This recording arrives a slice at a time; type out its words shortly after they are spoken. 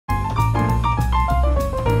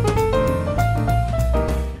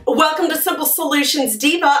Welcome to Simple Solutions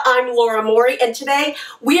Diva. I'm Laura Mori, and today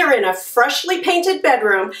we are in a freshly painted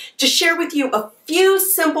bedroom to share with you a few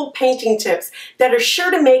simple painting tips that are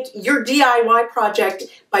sure to make your DIY project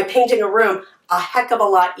by painting a room a heck of a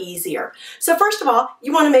lot easier. So first of all,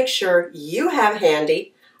 you want to make sure you have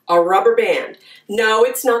handy a rubber band. No,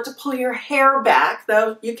 it's not to pull your hair back,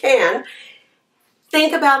 though you can.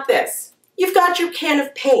 Think about this. You've got your can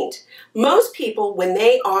of paint. Most people, when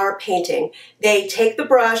they are painting, they take the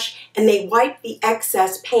brush and they wipe the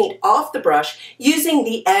excess paint off the brush using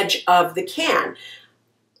the edge of the can.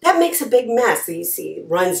 That makes a big mess. You see, it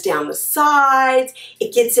runs down the sides,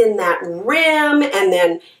 it gets in that rim, and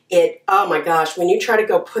then oh my gosh, when you try to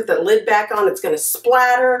go put the lid back on, it's going to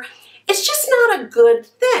splatter. It's just not a good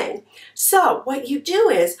thing. So what you do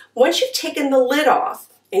is, once you've taken the lid off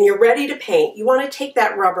and you're ready to paint, you want to take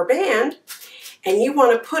that rubber band and you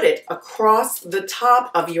want to put it across the top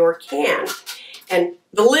of your can. And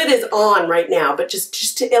the lid is on right now, but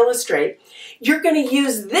just to illustrate, you're going to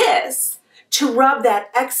use this to rub that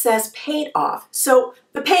excess paint off. So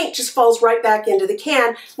the paint just falls right back into the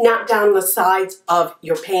can, not down the sides of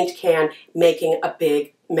your paint can, making a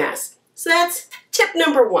big mess. So that's tip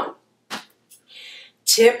number one.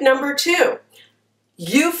 Tip number two.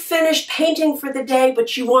 You've finished painting for the day,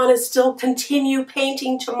 but you want to still continue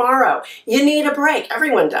painting tomorrow. You need a break.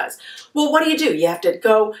 Everyone does. Well, what do? You have to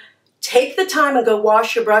go take the time and go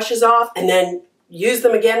wash your brushes off and then use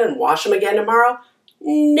them again and wash them again tomorrow?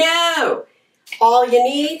 No. All you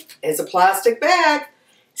need is a plastic bag.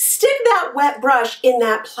 Stick that wet brush in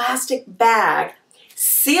that plastic bag,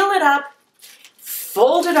 seal it up,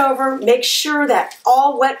 fold it over, make sure that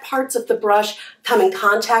all wet parts of the brush come in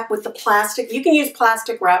contact with the plastic. You can use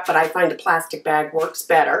plastic wrap, but I find a plastic bag works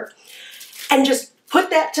better. And just put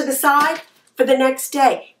that to the side for the next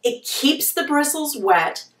day. It keeps the bristles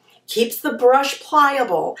wet, keeps the brush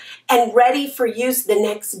pliable, and ready for use the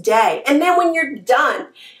next day. And then when you're done,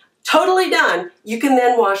 totally done, you can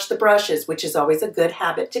then wash the brushes, which is always a good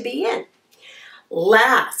habit to be in.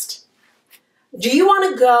 Last, do you want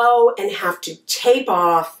to go and have to tape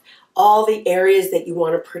off all the areas that you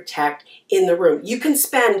want to protect in the room? You can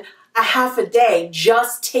spend a half a day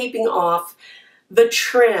just taping off the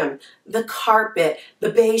trim, the carpet, the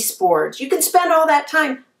baseboards. You can spend all that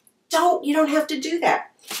time. You don't have to do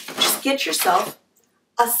that. Just get yourself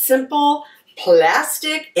a simple,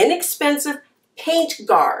 plastic, inexpensive paint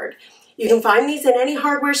guard. You can find these in any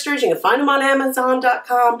hardware stores. You can find them on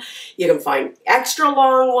Amazon.com. You can find extra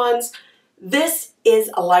long ones. This is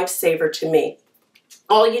a lifesaver to me.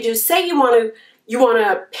 All you do, say you want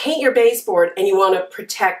to paint your baseboard and you want to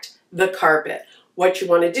protect the carpet. What you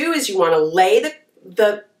want to do is you want to lay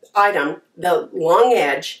the item, the long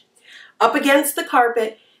edge, up against the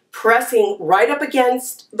carpet, pressing right up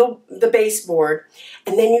against the baseboard,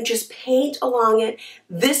 and then you just paint along it.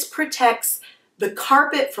 This protects the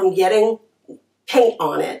carpet from getting paint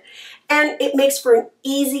on it, and it makes for an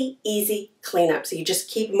easy cleanup. So you just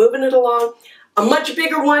keep moving it along. A much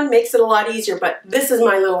bigger one makes it a lot easier, but this is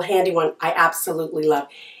my little handy one I absolutely love.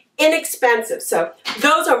 Inexpensive. So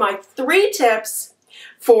those are my 3 tips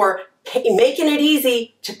for making it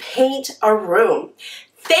easy to paint a room.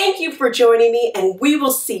 Thank you for joining me, and we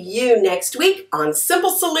will see you next week on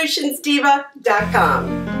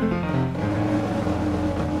SimpleSolutionsDiva.com.